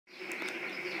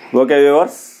Okay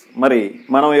viewers, మరి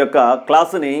మనం యొక్క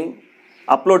క్లాసుని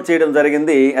అప్లోడ్ చేయడం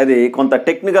జరిగింది. అది కొంత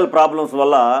టెక్నికల్ ప్రాబ్లమ్స్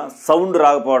వల్ల సౌండ్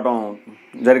రాకపోవడం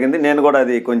జరిగింది. నేను కూడా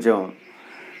అది కొంచెం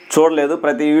చూడలేదు,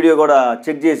 ప్రతి వీడియో కూడా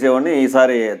చెక్ చేసేవాడిని.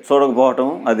 ఈసారి చూడకపోవటం,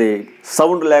 అది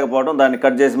సౌండ్ లేకపోవడం, దాన్ని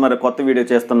కట్ చేసి మరి కొత్త వీడియో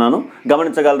చేస్తున్నాను,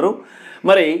 గమనించగలరు.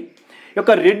 మరి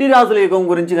యొక్క రెడ్డి రాజుల యుగం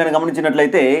గురించి కానీ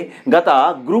గమనించినట్లయితే గత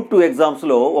గ్రూప్ 2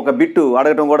 ఎగ్జామ్స్లో ఒక బిట్టు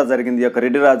అడగడం కూడా జరిగింది ఈ యొక్క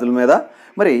రెడ్డి రాజుల మీద.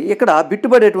 మరి ఇక్కడ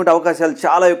బిట్టుపడేటువంటి అవకాశాలు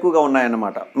చాలా ఎక్కువగా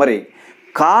ఉన్నాయన్నమాట. మరి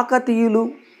కాకతీయులు,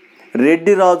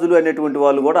 రెడ్డి రాజులు అనేటువంటి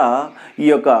వాళ్ళు కూడా ఈ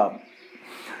యొక్క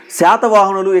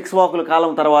శాతవాహనులు, ఇక్ష్వాకుల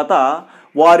కాలం తర్వాత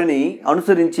వారిని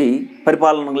అనుసరించి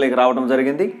పరిపాలనలోకి రావడం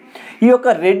జరిగింది. ఈ యొక్క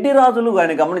రెడ్డి రాజులు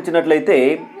కానీ గమనించినట్లయితే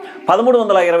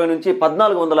 1320 నుంచి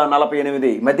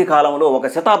 1448 మధ్య కాలంలో ఒక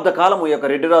శతాబ్ద కాలం ఈ యొక్క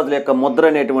రెడ్డి రాజుల యొక్క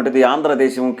ముద్ర అనేటువంటిది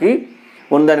ఆంధ్రదేశంకి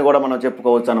ఉందని కూడా మనం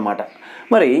చెప్పుకోవచ్చు అన్నమాట.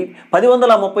 మరి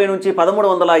 1030 నుంచి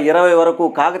 1320 వరకు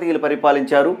కాకతీయులు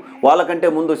పరిపాలించారు. వాళ్ళకంటే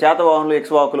ముందు శాతవాహనులు,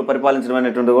 ఇక్ష్వాకులు పరిపాలించడం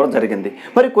అనేటువంటిది కూడా జరిగింది.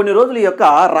 మరి కొన్ని రోజులు ఈ యొక్క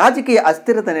రాజకీయ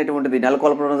అస్థిరత అనేటువంటిది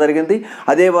నెలకొల్పడం జరిగింది.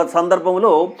 అదే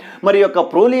సందర్భంలో మరి యొక్క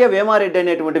ప్రోలియ వేమారెడ్డి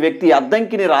అనేటువంటి వ్యక్తి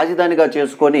అద్దంకిని రాజధానిగా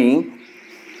చేసుకొని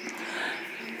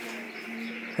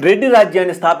రెడ్డి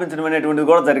రాజ్యాన్ని స్థాపించడం అనేటువంటిది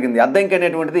కూడా జరిగింది. అద్దంకి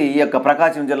అనేటువంటిది ఈ యొక్క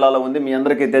ప్రకాశం జిల్లాలో ఉంది, మీ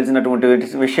అందరికీ తెలిసినటువంటి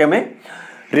విషయమే.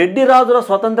 రెడ్డి రాజుల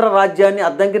స్వతంత్ర రాజ్యాన్ని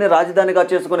అద్దంకిని రాజధానిగా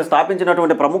చేసుకుని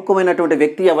స్థాపించినటువంటి ప్రముఖమైనటువంటి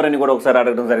వ్యక్తి ఎవరని కూడా ఒకసారి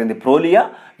అడగడం జరిగింది. ప్రోలియ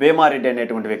వేమారెడ్డి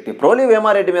అనేటువంటి వ్యక్తి. ప్రోలియ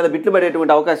వేమారెడ్డి మీద బిట్లు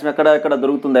పడేటువంటి అవకాశం ఎక్కడ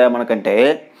దొరుకుతుందా మనకంటే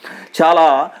చాలా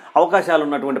అవకాశాలు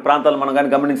ఉన్నటువంటి ప్రాంతాలు మనం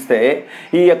కానీ గమనిస్తే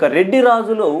ఈ యొక్క రెడ్డి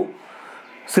రాజులు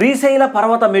శ్రీశైల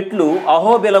పర్వత మెట్లు,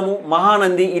 అహోబిలము,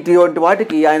 మహానంది ఇటువంటి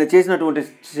వాటికి ఆయన చేసినటువంటి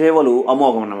సేవలు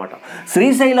అమోఘం అన్నమాట.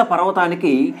 శ్రీశైల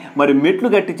పర్వతానికి మరి మెట్లు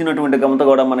కట్టించినటువంటి ఘనత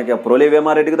కూడా మనకి ప్రోలియ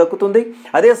వేమారెడ్డికి దక్కుతుంది.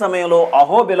 అదే సమయంలో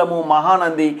అహోబిలము,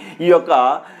 మహానంది ఈ యొక్క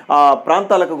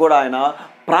ప్రాంతాలకు కూడా ఆయన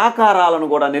ప్రాకారాలను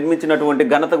కూడా నిర్మించినటువంటి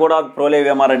ఘనత కూడా ప్రోలియ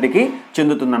వేమారెడ్డికి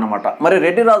చెందుతుందన్నమాట. మరి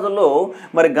రెడ్డి రాజుల్లో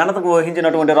మరి ఘనతకు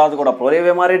వహించినటువంటి రాజు కూడా ప్రోలియ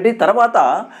వేమారెడ్డి. తర్వాత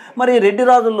మరి రెడ్డి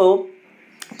రాజుల్లో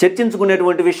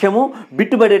చర్చించుకునేటువంటి విషయము,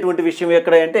 బిట్టుపడేటువంటి విషయం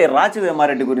ఎక్కడ అంటే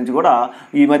రాచవేమారెడ్డి గురించి కూడా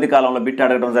ఈ మధ్య కాలంలో బిట్టు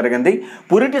అడగడం జరిగింది.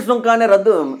 పురిటి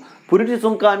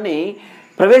సుంకాన్ని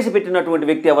ప్రవేశపెట్టినటువంటి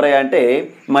వ్యక్తి ఎవరయ్యా అంటే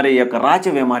మరి ఈ యొక్క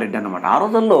రాచవేమారెడ్డి అన్నమాట. ఆ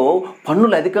రోజుల్లో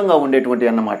పన్నులు అధికంగా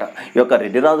ఉండేటువంటి అన్నమాట. ఈ యొక్క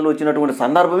రెడ్డి రాజులు వచ్చినటువంటి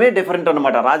సందర్భమే డిఫరెంట్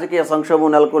అన్నమాట. రాజకీయ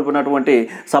సంక్షోభం నెలకొల్పినటువంటి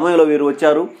సమయంలో వీరు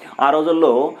వచ్చారు. ఆ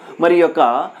రోజుల్లో మరి యొక్క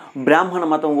బ్రాహ్మణ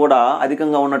మతం కూడా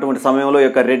అధికంగా ఉన్నటువంటి సమయంలో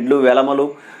యొక్క రెడ్లు, వెలమలు,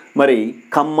 మరి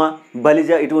కమ్మ,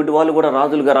 బలిజ ఇటువంటి వాళ్ళు కూడా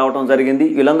రాజులుగా రావడం జరిగింది.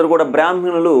 వీళ్ళందరూ కూడా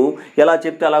బ్రాహ్మణులు ఎలా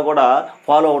చెప్తే అలా కూడా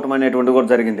ఫాలో అవటం అనేటువంటి కూడా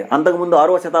జరిగింది. అంతకుముందు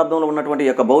 6వ శతాబ్దంలో ఉన్నటువంటి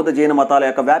యొక్క బౌద్ధ, జైన మతాల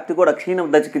యొక్క వ్యాప్తి కూడా క్షీణ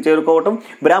దశకి చేరుకోవటం,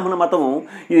 బ్రాహ్మణ మతము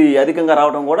ఇది అధికంగా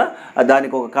రావడం కూడా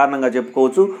దానికి ఒక కారణంగా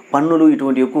చెప్పుకోవచ్చు. పన్నులు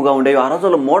ఇటువంటి ఎక్కువగా ఉండేవి. ఆ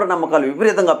రోజుల్లో మూఢనమ్మకాలు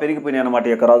విపరీతంగా పెరిగిపోయినాయి అన్నమాట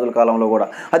ఈ యొక్క రాజుల కాలంలో కూడా.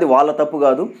 అది వాళ్ళ తప్పు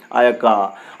కాదు, ఆ యొక్క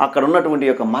అక్కడ ఉన్నటువంటి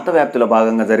యొక్క మత వ్యాప్తిలో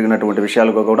భాగంగా జరిగినటువంటి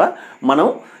విషయాలుగా కూడా మనం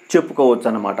చెప్పుకోవచ్చు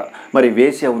అన్నమాట. మరి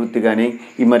వేశ్య వృత్తి కానీ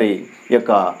మరి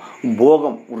యొక్క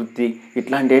భోగం వృత్తి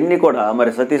ఇట్లాంటివన్నీ కూడా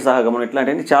మరి సతీ సహగమనం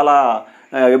ఇట్లాంటివన్నీ చాలా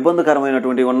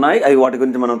ఇబ్బందికరమైనటువంటివి ఉన్నాయి. అవి వాటి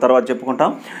గురించి మనం తర్వాత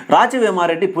చెప్పుకుంటాం.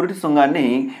 రాచవేమారెడ్డి పురిటి శృంగాన్ని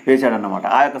వేశాడన్నమాట.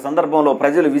 ఆ యొక్క సందర్భంలో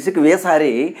ప్రజలు విసికి వేసారి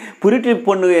పురిటి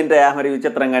పొన్ను ఏంటో మరి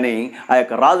విచిత్రంగాని ఆ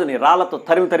యొక్క రాజుని రాళ్లతో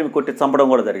తరిమి కొట్టి చంపడం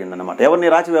కూడా జరిగిందన్నమాట.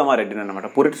 ఎవరిని? రాచవేమారెడ్డిని అన్నమాట.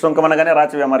 పురిటి శృంగం అనగానే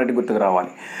రాచవేమారెడ్డి గుర్తుకు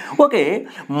రావాలి. ఓకే,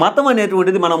 మతం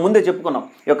అనేటువంటిది మనం ముందే చెప్పుకున్నాం.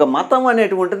 ఈ యొక్క మతం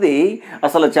అనేటువంటిది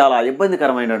అసలు చాలా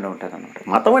ఇబ్బందికరమైనటువంటి అన్నమాట.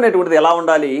 మతం అనేటువంటిది ఎలా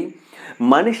ఉండాలి?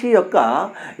 మనిషి యొక్క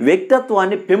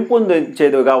వ్యక్తిత్వాన్ని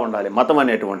పెంపొందించేదిగా ఉండాలి మతం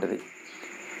అనేటువంటిది.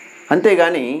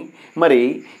 అంతేగాని మరి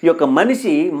ఈ యొక్క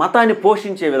మనిషి మతాన్ని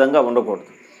పోషించే విధంగా ఉండకూడదు.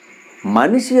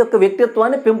 మనిషి యొక్క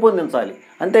వ్యక్తిత్వాన్ని పెంపొందించాలి.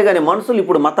 అంతేగాని మనుషులు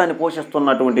ఇప్పుడు మతాన్ని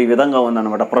పోషిస్తున్నటువంటి విధంగా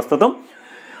ఉందన్నమాట ప్రస్తుతం.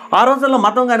 ఆ రోజుల్లో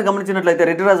మతం కానీ గమనించినట్లయితే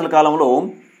రెడ్డి రాజుల కాలంలో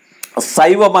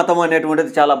శైవ మతం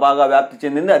అనేటువంటిది చాలా బాగా వ్యాప్తి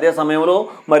చెందింది. అదే సమయంలో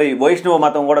మరి వైష్ణవ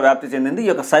మతం కూడా వ్యాప్తి చెందింది. ఈ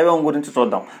యొక్క శైవం గురించి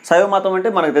చూద్దాం. శైవ మతం అంటే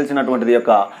మనకు తెలిసినటువంటిది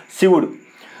యొక్క శివుడు.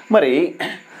 మరి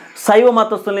శైవ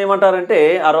మతస్థులు ఏమంటారంటే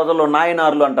ఆ రోజుల్లో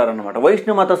నాయనారులు అంటారనమాట.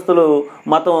 వైష్ణవ మతస్థులు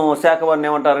మతం శాఖ వారిని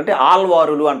ఏమంటారంటే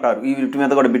ఆల్వారులు అంటారు. ఈ వీటి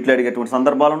మీద కూడా బిట్లు అడిగేటువంటి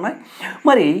సందర్భాలు ఉన్నాయి.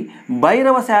 మరి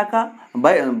భైరవ శాఖ,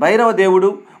 భైరవ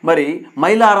దేవుడు, మరి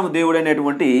మైలారం దేవుడు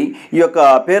అనేటువంటి ఈ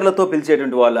యొక్క పేర్లతో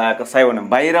పిలిచేటువంటి వాళ్ళు ఆ యొక్క శైవనం.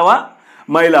 భైరవ,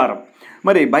 మైలారం.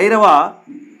 మరి భైరవ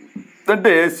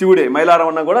అంటే శివుడే, మైలారం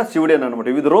అన్న కూడా శివుడేనమాట.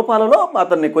 వివిధ రూపాలలో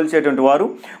అతన్ని కొలిచేటువంటి వారు.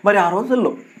 మరి ఆ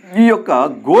రోజుల్లో ఈ యొక్క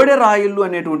గోడెరాయిళ్ళు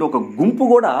అనేటువంటి ఒక గుంపు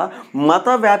కూడా మత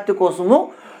వ్యాప్తి కోసము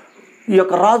ఈ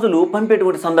యొక్క రాజులు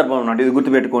పంపేటువంటి సందర్భం అన్నమాట. ఇది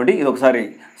గుర్తుపెట్టుకోండి. ఇది ఒకసారి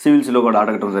సివిల్స్లో కూడా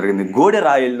అడగటం జరిగింది.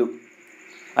 గోడెరాయిళ్ళు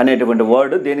అనేటువంటి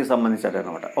వర్డ్ దేనికి సంబంధించాడు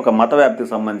అనమాట? ఒక మత వ్యాప్తికి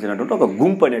సంబంధించినటువంటి ఒక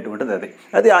గుంపు అనేటువంటిది.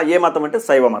 అది ఏ మతం అంటే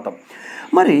శైవ మతం.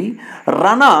 మరి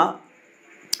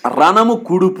రణము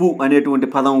కుడుపు అనేటువంటి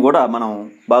పదం కూడా మనం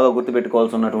బాగా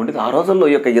గుర్తుపెట్టుకోవాల్సి ఉన్నటువంటిది. ఆ రోజుల్లో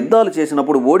ఈ యొక్క యుద్ధాలు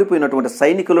చేసినప్పుడు ఓడిపోయినటువంటి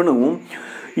సైనికులను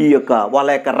ఈ యొక్క వాళ్ళ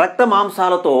యొక్క రక్త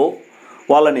మాంసాలతో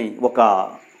వాళ్ళని ఒక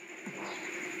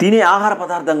తినే ఆహార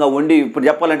పదార్థంగా వండి, ఇప్పుడు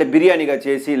చెప్పాలంటే బిర్యానీగా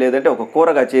చేసి లేదంటే ఒక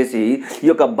కూరగా చేసి ఈ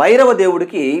యొక్క భైరవ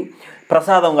దేవుడికి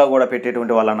ప్రసాదంగా కూడా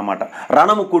పెట్టేటువంటి వాళ్ళు అన్నమాట.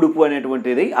 రణము కుడుపు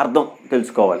అనేటువంటిది అర్థం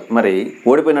తెలుసుకోవాలి. మరి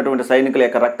ఓడిపోయినటువంటి సైనికుల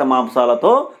యొక్క రక్త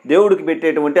మాంసాలతో దేవుడికి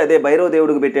పెట్టేటువంటి, అదే భైరవ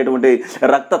దేవుడికి పెట్టేటువంటి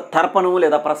రక్త తర్పణము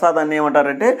లేదా ప్రసాదాన్ని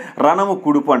ఏమంటారంటే రణము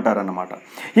కుడుపు అంటారన్నమాట.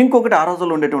 ఇంకొకటి ఆ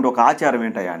రోజుల్లో ఉండేటువంటి ఒక ఆచారం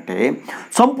ఏంటంటే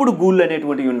సంపుడు గూళ్ళు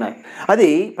అనేటువంటివి ఉన్నాయి. అది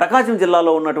ప్రకాశం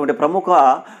జిల్లాలో ఉన్నటువంటి ప్రముఖ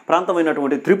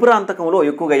ప్రాంతమైనటువంటి త్రిపురాంతకంలో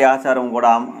ఎక్కువగా ఈ ఆచారం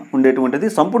కూడా ఉండేటువంటిది.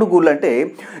 సంపుడు గూళ్ళు అంటే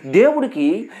దేవుడికి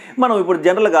మనం ఇప్పుడు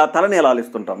జనరల్గా తలనీలాలు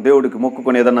ఇస్తుంటాం దేవుడికి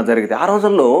మొక్కుకొని ఏదన్నా జరిగితే. ఆ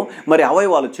రోజుల్లో మరి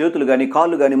అవయవాలు, చేతులు కానీ,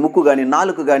 కాళ్ళు కానీ, ముక్కు కానీ,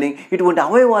 నాలుక కానీ, ఇటువంటి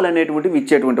అవయవాలు అనేటువంటివి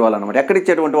ఇచ్చేటువంటి వాళ్ళు అనమాట. ఎక్కడ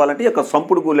ఇచ్చేటువంటి వాళ్ళంటే ఈ యొక్క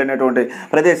సంపుడు గూళ్ళు అనేటువంటి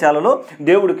ప్రదేశాలలో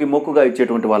దేవుడికి మొక్కుగా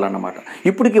ఇచ్చేటువంటి వాళ్ళు అన్నమాట.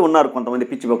 ఇప్పటికీ ఉన్నారు కొంతమంది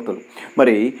పిచ్చి భక్తులు.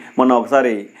 మరి మొన్న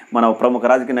ఒకసారి మన ప్రముఖ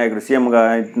రాజకీయ నాయకుడు సీఎంగా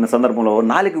అయిన సందర్భంలో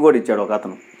నాలిక కూడా ఇచ్చాడు ఒక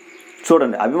అతను.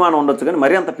 చూడండి, అభిమానం ఉండొచ్చు కానీ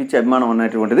మరీ అంత పిచ్చి అభిమానం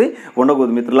అనేటువంటిది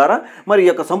ఉండకూడదు మిత్రులారా. మరి ఈ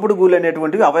యొక్క సంపుడు గూళ్ళు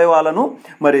అనేటువంటివి అవయవాలను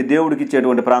మరి దేవుడికి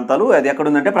ఇచ్చేటువంటి ప్రాంతాలు. అది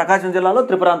ఎక్కడుందంటే ప్రకాశం జిల్లాలో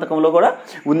త్రిపురాంతకంలో కూడా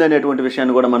ఉందనేటువంటి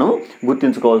విషయాన్ని కూడా మనం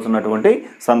గుర్తుంచుకోవాల్సినటువంటి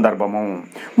సందర్భము.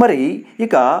 మరి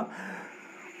ఇక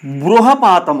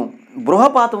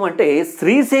బృహపాతం అంటే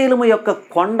శ్రీశైలము యొక్క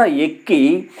కొండ ఎక్కి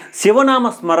శివనామ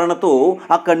స్మరణతో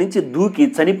అక్కడి నుంచి దూకి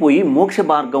చనిపోయి మోక్ష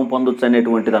మార్గం పొందొచ్చు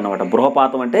అనేటువంటిది అన్నమాట.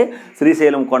 బృహపాతం అంటే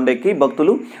శ్రీశైలం కొండ ఎక్కి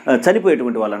భక్తులు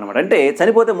చనిపోయేటువంటి వాళ్ళు అన్నమాట. అంటే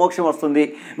చనిపోతే మోక్షం వస్తుంది,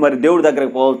 మరి దేవుడి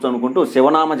దగ్గరకు పోవచ్చు అనుకుంటూ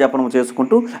శివనామ జపనం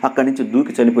చేసుకుంటూ అక్కడి నుంచి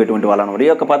దూకి చనిపోయేటువంటి వాళ్ళు అన్నమాట.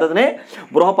 ఈ యొక్క పద్ధతినే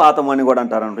బృహపాతం అని కూడా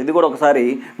అంటారన్నమాట. ఇది కూడా ఒకసారి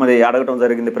మరి అడగటం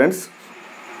జరిగింది ఫ్రెండ్స్.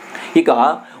 ఇక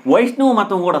వైష్ణవ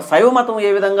మతం కూడా, శైవ మతం ఏ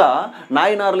విధంగా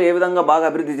నాయనార్లు ఏ విధంగా బాగా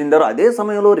అభివృద్ధి చెందారో అదే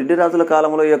సమయంలో రెడ్డి రాజుల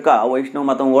కాలంలో యొక్క వైష్ణవ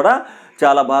మతం కూడా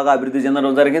చాలా బాగా అభివృద్ధి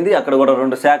చెందడం జరిగింది. అక్కడ కూడా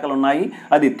 2 శాఖలు ఉన్నాయి.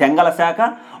 అది తెంగల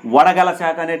శాఖ, వడగల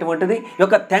శాఖ అనేటువంటిది. ఈ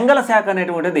యొక్క తెంగల శాఖ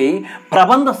అనేటువంటిది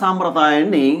ప్రబంధ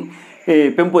సాంప్రదాయాన్ని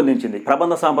పెంపొందించింది.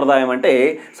 ప్రబంధ సాంప్రదాయం అంటే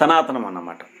సనాతనం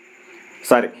అన్నమాట.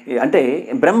 అంటే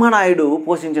బ్రహ్మనాయుడు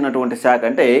పోషించినటువంటి శాఖ.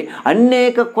 అంటే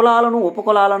అనేక కులాలను,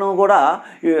 ఉపకులాలను కూడా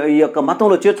ఈ యొక్క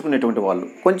మతంలో చేర్చుకునేటువంటి వాళ్ళు.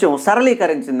 కొంచెం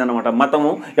సరళీకరించింది అన్నమాట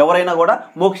మతము. ఎవరైనా కూడా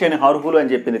మోక్షానికి అర్హులు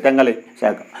అని చెప్పింది తెంగలి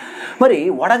శాఖ. మరి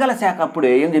వడగల శాఖ అప్పుడు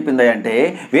ఏం చెప్పింది అంటే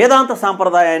వేదాంత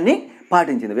సాంప్రదాయాన్ని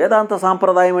పాటించింది. వేదాంత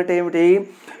సాంప్రదాయం అంటే ఏమిటి?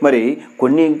 మరి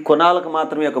కొన్ని కులాలకు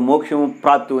మాత్రమే యొక్క మోక్షం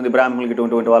ప్రాప్తి ఉంది, బ్రాహ్మణులకి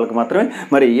ఇటువంటి వాళ్ళకి మాత్రమే.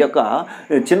 మరి ఈ యొక్క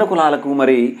చిన్న కులాలకు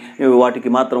మరి వాటికి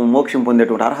మాత్రం మోక్షం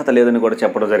పొందేటువంటి అర్హత లేదని కూడా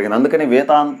చెప్పడం జరిగింది. అందుకని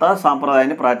వేదాంత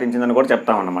సాంప్రదాయాన్ని పాటించిందని కూడా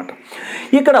చెప్తామన్నమాట.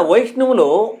 ఇక్కడ వైష్ణవులో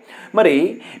మరి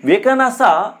వికనస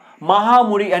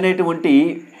మహాముడి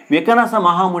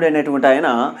అనేటువంటి ఆయన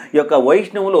ఈ యొక్క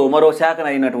వైష్ణవులో మరో శాఖను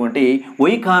అయినటువంటి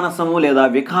వైఖానసము లేదా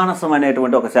విఖానసం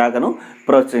అనేటువంటి ఒక శాఖను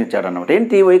ప్రోత్సహించాడు అన్నమాట.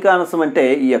 ఏంటి వైఖానసం అంటే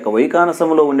ఈ యొక్క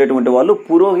వైఖానసంలో ఉండేటువంటి వాళ్ళు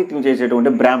పురోహిత్యం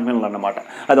చేసేటువంటి బ్రాహ్మణులు అన్నమాట.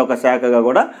 అది ఒక శాఖగా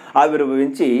కూడా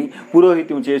ఆవిర్భవించి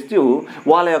పురోహిత్యం చేస్తూ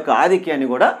వాళ్ళ యొక్క ఆధిక్యాన్ని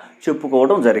కూడా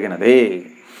చెప్పుకోవడం జరిగినది.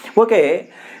 ఓకే,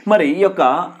 మరి ఈ యొక్క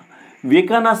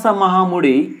వికనస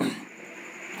మహాముడి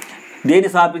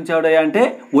దేని స్థాపించాడు అంటే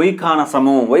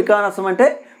వైఖానసం అంటే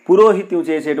పురోహిత్యం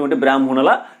చేసేటువంటి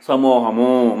బ్రాహ్మణుల సమూహము.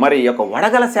 మరి ఈ యొక్క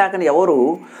వడగల శాఖని ఎవరు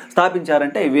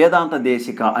స్థాపించారంటే వేదాంత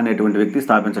దేశిక అనేటువంటి వ్యక్తి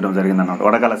స్థాపించడం జరిగిందన్నమాట.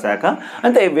 వడగల శాఖ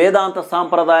అంటే వేదాంత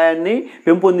సాంప్రదాయాన్ని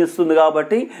పెంపొందిస్తుంది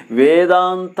కాబట్టి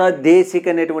వేదాంత దేశిక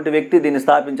అనేటువంటి వ్యక్తి దీన్ని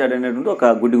స్థాపించాడు అనేటువంటి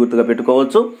ఒక గుడ్డి గుర్తుగా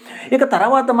పెట్టుకోవచ్చు. ఇక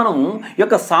తర్వాత మనం ఈ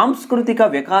యొక్క సాంస్కృతిక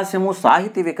వికాసము,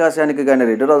 సాహిత్య వికాసానికి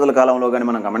కానీ రెడ్డి రాజుల కాలంలో కానీ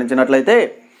మనం గమనించినట్లయితే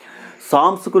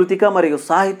సాంస్కృతిక మరియు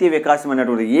సాహిత్య వికాసం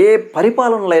అనేటువంటి ఏ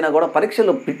పరిపాలనలైనా కూడా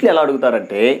పరీక్షలు పిట్లు ఎలా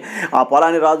అడుగుతారంటే ఆ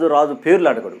పలాని రాజు పేర్లు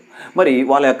అడగడు. మరి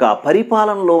వాళ్ళ యొక్క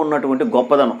పరిపాలనలో ఉన్నటువంటి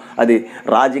గొప్పదనం, అది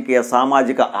రాజకీయ,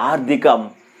 సామాజిక, ఆర్థిక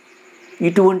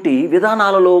ఇటువంటి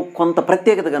విధానాలలో కొంత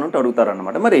ప్రత్యేకతగా ఉంటే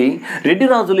అడుగుతారన్నమాట. మరి రెడ్డి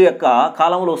రాజుల యొక్క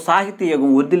కాలంలో సాహిత్య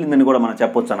యుగం వర్ధిల్లిందని కూడా మనం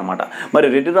చెప్పొచ్చు అన్నమాట. మరి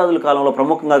రెడ్డి రాజుల కాలంలో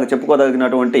ప్రముఖంగా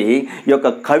చెప్పుకోదగినటువంటి ఈ యొక్క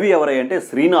కవి ఎవరై అంటే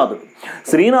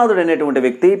శ్రీనాథుడు అనేటువంటి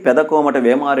వ్యక్తి పెదకోమట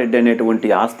వేమారెడ్డి అనేటువంటి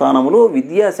ఆస్థానంలో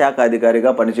విద్యాశాఖ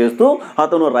అధికారిగా పనిచేస్తూ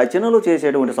అతను రచనలు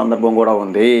చేసేటువంటి సందర్భం కూడా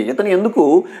ఉంది. ఇతను ఎందుకు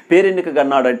పేరెన్నిక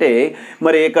కన్నాడంటే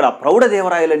మరి ఇక్కడ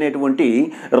ప్రౌఢదేవరాయలు అనేటువంటి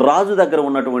రాజు దగ్గర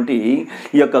ఉన్నటువంటి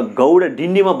ఈ యొక్క గౌడ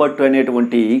డిండిమ భట్టు అనేటువంటి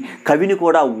కవిని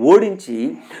కూడా ఓడించి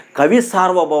కవి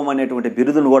సార్వభౌమ అనేటువంటి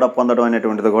బిరుదును కూడా పొందడం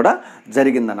అనేటువంటిది కూడా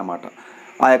జరిగిందన్నమాట.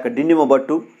 ఆ యొక్క డిండిమ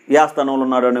భట్టు ఏ ఆస్థానంలో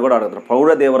ఉన్నాడు అని కూడా అడుగుతారు.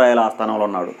 ప్రౌఢదేవరాయల ఆస్థానంలో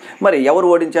ఉన్నాడు. మరి ఎవరు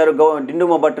ఓడించారు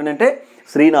డిండిమ భట్టుని అంటే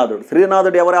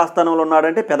శ్రీనాథుడు ఎవరి ఆస్థానంలో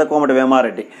ఉన్నాడంటే పెదకోమటి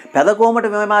వేమారెడ్డి. పెదకోమటి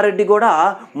వేమారెడ్డి కూడా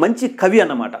మంచి కవి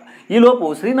అన్నమాట. ఈలోపు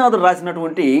శ్రీనాథుడు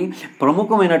రాసినటువంటి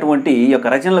ప్రముఖమైనటువంటి ఈ యొక్క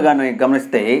రచనలు కానీ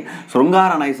గమనిస్తే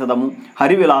శృంగార నైషధము,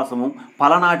 హరివిలాసము,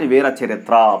 పలనాటి వీర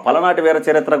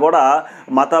చరిత్ర కూడా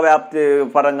మత వ్యాప్తి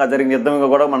పరంగా జరిగిన యుద్ధంగా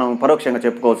కూడా మనం పరోక్షంగా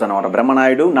చెప్పుకోవచ్చు అన్నమాట.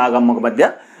 బ్రహ్మనాయుడు నాగమ్మకు మధ్య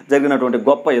జరిగినటువంటి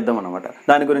గొప్ప యుద్ధం అన్నమాట.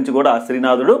 దాని గురించి కూడా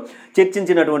శ్రీనాథుడు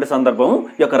చర్చించినటువంటి సందర్భం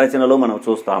ఈ యొక్క రచనలో మనం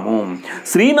చూస్తాము.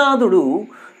 శ్రీనాథుడు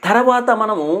తర్వాత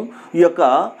మనము ఈ యొక్క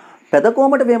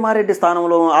పెదకోమటి వేమారెడ్డి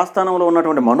ఆస్థానంలో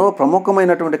ఉన్నటువంటి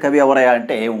ప్రముఖమైనటువంటి కవి ఎవరయ్యా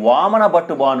అంటే వామన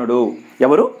భట్టు బాణుడు.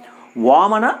 ఎవరు?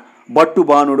 వామన భట్టు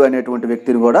బాణుడు అనేటువంటి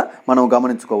వ్యక్తిని కూడా మనం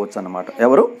గమనించుకోవచ్చు అన్నమాట.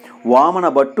 ఎవరు? వామన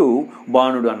భట్టు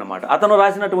బాణుడు అన్నమాట. అతను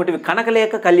రాసినటువంటివి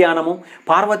కనకలేఖ కళ్యాణము,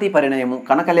 పార్వతీ పరిణయము.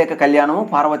 కనకలేఖ కళ్యాణము,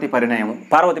 పార్వతీ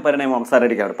పరిణయం ఒకసారి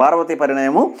అడిగాడు. పార్వతీ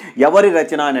పరిణయము ఎవరి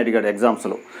రచన అని అడిగాడు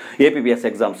ఎగ్జామ్స్లో, ఏపీపీఎస్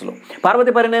ఎగ్జామ్స్లో.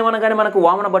 పార్వతీ పరిణయం అనగానే మనకు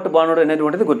వామన భట్టు బాణుడు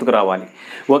అనేటువంటిది గుర్తుకు రావాలి.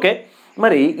 ఓకే,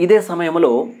 మరి ఇదే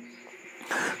సమయంలో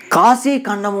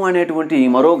కాశీఖండము అనేటువంటి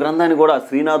మరో గ్రంథాన్ని కూడా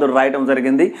శ్రీనాథుడు రాయటం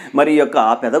జరిగింది. మరి యొక్క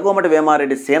పెదకోమటి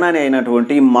వేమారెడ్డి సేనాని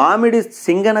అయినటువంటి మామిడి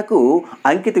సింగనకు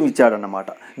అంకితం ఇచ్చాడన్నమాట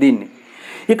దీన్ని.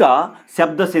 ఇక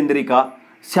శబ్దచంద్రిక,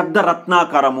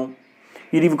 శబ్దరత్నాకరము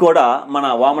ఇవి కూడా మన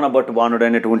వామన భట్టు బాణుడు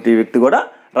అనేటువంటి వ్యక్తి కూడా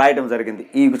రాయటం జరిగింది.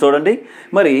 ఇవి చూడండి.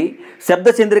 మరి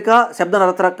శబ్దచంద్రిక,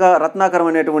 రత్నాకరం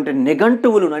అనేటువంటి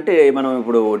నిఘంటువులను, అంటే మనం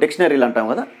ఇప్పుడు డిక్షనరీలు అంటాం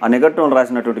కదా, ఆ నిఘంటువులు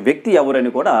రాసినటువంటి వ్యక్తి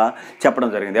ఎవరని కూడా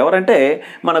చెప్పడం జరిగింది. ఎవరంటే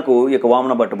మనకు ఇక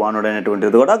వామన భట్టు బాణుడు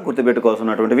అనేటువంటిది కూడా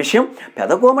గుర్తుపెట్టుకోవాల్సినటువంటి విషయం.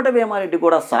 పెదకోమటి వేమారెడ్డి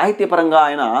కూడా సాహిత్యపరంగా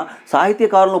ఆయన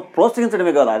సాహిత్యకారులను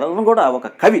ప్రోత్సహించడమే కాదు, అతను కూడా ఒక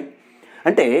కవి.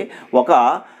 అంటే ఒక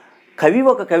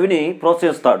కవిని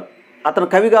ప్రోత్సహిస్తాడు. అతను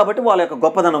కవి కాబట్టి వాళ్ళ యొక్క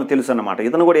గొప్పదనం తెలుసు అన్నమాట.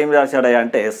 ఇతను కూడా ఏం రాశాడా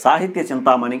అంటే సాహిత్య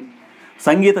చింతామణి,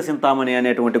 సంగీత చింతామణి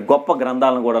అనేటువంటి గొప్ప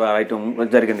గ్రంథాలను కూడా రాయటం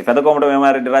జరిగింది. పెదకోమటి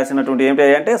వేమారెడ్డి రాసినటువంటి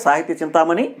ఏంటి అంటే సాహిత్య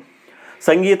చింతామణి,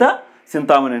 సంగీత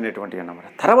చింతామణి అనేటువంటి అన్నమాట.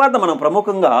 తర్వాత మనం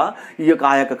ప్రముఖంగా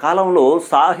ఆ యొక్క కాలంలో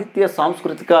సాహిత్య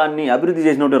సాంస్కృతికాన్ని అభివృద్ధి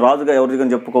చేసినటువంటి రాజుగా ఎవరిగా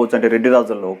చెప్పుకోవచ్చు అంటే రెడ్డి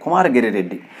రాజుల్లో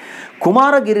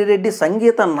కుమారగిరిరెడ్డి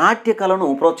సంగీత నాట్య కళను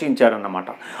ప్రోత్సహించాడన్నమాట.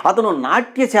 అతను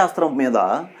నాట్య శాస్త్రం మీద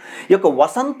ఈ యొక్క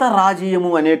వసంత రాజీయము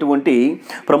అనేటువంటి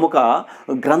ప్రముఖ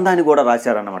గ్రంథాన్ని కూడా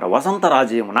రాశారన్నమాట. వసంత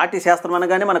రాజీయము నాట్య శాస్త్రం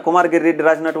అనగానే మన కుమారగిరిరెడ్డి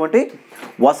రాసినటువంటి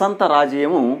వసంత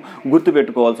రాజీయము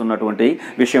గుర్తుపెట్టుకోవాల్సి ఉన్నటువంటి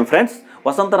విషయం ఫ్రెండ్స్.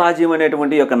 వసంత రాజ్యం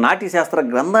అనేటువంటి యొక్క నాట్యశాస్త్ర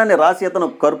గ్రంథాన్ని రాసి అతను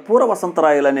కర్పూర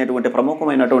వసంతరాయలు అనేటువంటి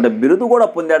ప్రముఖమైనటువంటి బిరుదు కూడా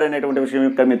పొందాడనేటువంటి విషయం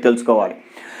యొక్క మీరు తెలుసుకోవాలి.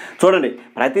 చూడండి,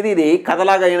 ప్రతిదీ ఇది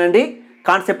కథలాగా అయినండి,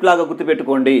 కాన్సెప్ట్ లాగా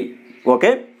గుర్తుపెట్టుకోండి.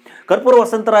 ఓకే, కర్పూర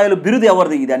వసంతరాయలు బిరుదు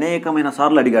ఎవరిది? ఇది అనేకమైన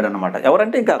సార్లు అడిగాడు అనమాట.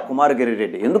 ఎవరంటే ఇంకా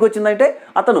కుమారగిరిరెడ్డి. ఎందుకు వచ్చిందంటే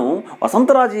అతను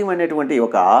వసంతరాజ్యం అనేటువంటి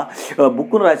ఒక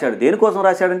బుక్ను రాశాడు. దేనికోసం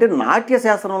రాశాడంటే నాట్య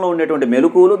శాస్త్రంలో ఉండేటువంటి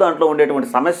మెలకువలు, దాంట్లో ఉండేటువంటి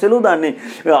సమస్యలు, దాన్ని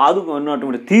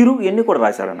ఆదుకున్నటువంటి తీరు ఇవన్నీ కూడా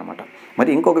రాశాడనమాట. మరి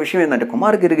ఇంకొక విషయం ఏంటంటే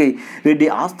కుమారగిరిరెడ్డి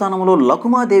ఆస్థానంలో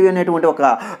లకుమాదేవి అనేటువంటి ఒక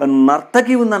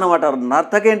నర్తకి ఉందన్నమాట.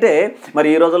 నర్తకి అంటే మరి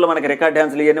ఈ రోజుల్లో మనకి రికార్డ్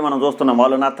డ్యాన్సులు ఇవన్నీ మనం చూస్తున్నాం.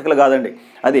 వాళ్ళు నర్తకులు కాదండి,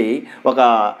 అది ఒక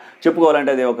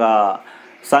చెప్పుకోవాలంటే అది ఒక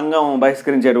సంఘం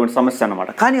బహిష్కరించేటువంటి సమస్య అన్నమాట.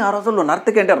 కానీ ఆ రోజుల్లో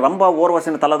నర్తకి అంటే రంభ,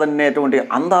 ఊర్వశిని తలదన్నేటువంటి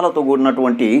అందాలతో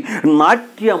కూడినటువంటి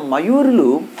నాట్య మయూరులు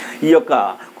ఈ యొక్క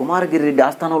కుమారగిరిరెడ్డి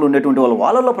ఆస్థానంలో ఉండేటువంటి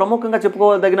వాళ్ళలో ప్రముఖంగా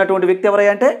చెప్పుకోదగినటువంటి వ్యక్తి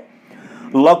ఎవరయ్యా అంటే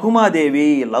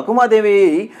లకుమాదేవి.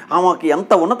 ఆమెకి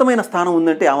ఎంత ఉన్నతమైన స్థానం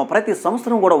ఉందంటే ఆమె ప్రతి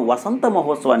సంవత్సరం కూడా వసంత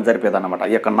మహోత్సవాన్ని జరిపేదన్నమాట.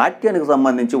 ఈ యొక్క నాట్యానికి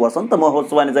సంబంధించి వసంత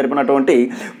మహోత్సవాన్ని జరిపినటువంటి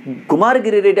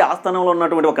కుమారగిరిరెడ్డి ఆస్థానంలో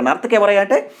ఉన్నటువంటి ఒక నర్తకి ఎవరయ్యా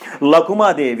అంటే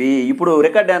లకుమాదేవి. ఇప్పుడు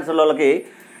రికార్డ్ డాన్సర్లకి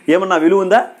ఏమన్నా విలువ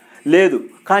ఉందా? లేదు.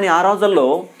 కానీ ఆ రోజుల్లో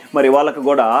మరి వాళ్ళకు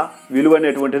కూడా విలువ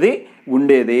అనేటువంటిది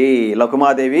ఉండేది.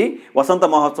 లకుమాదేవి వసంత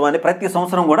మహోత్సవాన్ని ప్రతి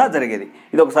సంవత్సరం కూడా జరిగేది.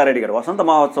 ఇది ఒకసారి అడిగాడు. వసంత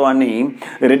మహోత్సవాన్ని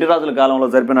రెడ్డి రాజుల కాలంలో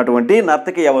జరిపినటువంటి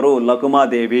నర్తకి ఎవరు?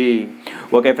 లకుమాదేవి.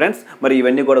 ఓకే ఫ్రెండ్స్, మరి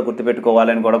ఇవన్నీ కూడా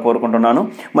గుర్తుపెట్టుకోవాలని కూడా కోరుకుంటున్నాను.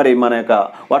 మరి మన యొక్క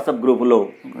వాట్సాప్ గ్రూపులో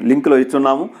లింకులు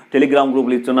ఇచ్చున్నాము, టెలిగ్రామ్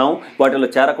గ్రూపులు ఇచ్చున్నాము. వాటిలో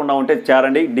చేరకుండా ఉంటే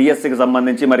చేరండి. డిఎస్సికి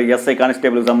సంబంధించి మరి ఎస్ఐ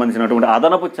కానిస్టేబుల్కి సంబంధించినటువంటి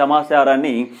అదనపు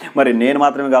సమాచారాన్ని మరి నేను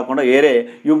మాత్రమే కాకుండా వేరే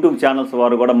యూట్యూబ్ ఛానల్స్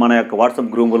వారు కూడా మన యొక్క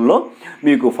వాట్సాప్ గ్రూపుల్లో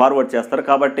మీకు ఫార్వర్డ్ చేస్తారు.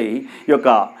 కాబట్టి ఈ యొక్క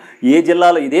ఏ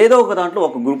జిల్లాలో ఇదేదో ఒక దాంట్లో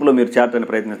ఒక గ్రూపులో మీరు చేరడానికి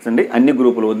ప్రయత్నించండి. అన్ని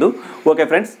గ్రూపులు వద్దు. Okay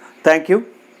friends, thank you,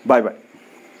 bye bye.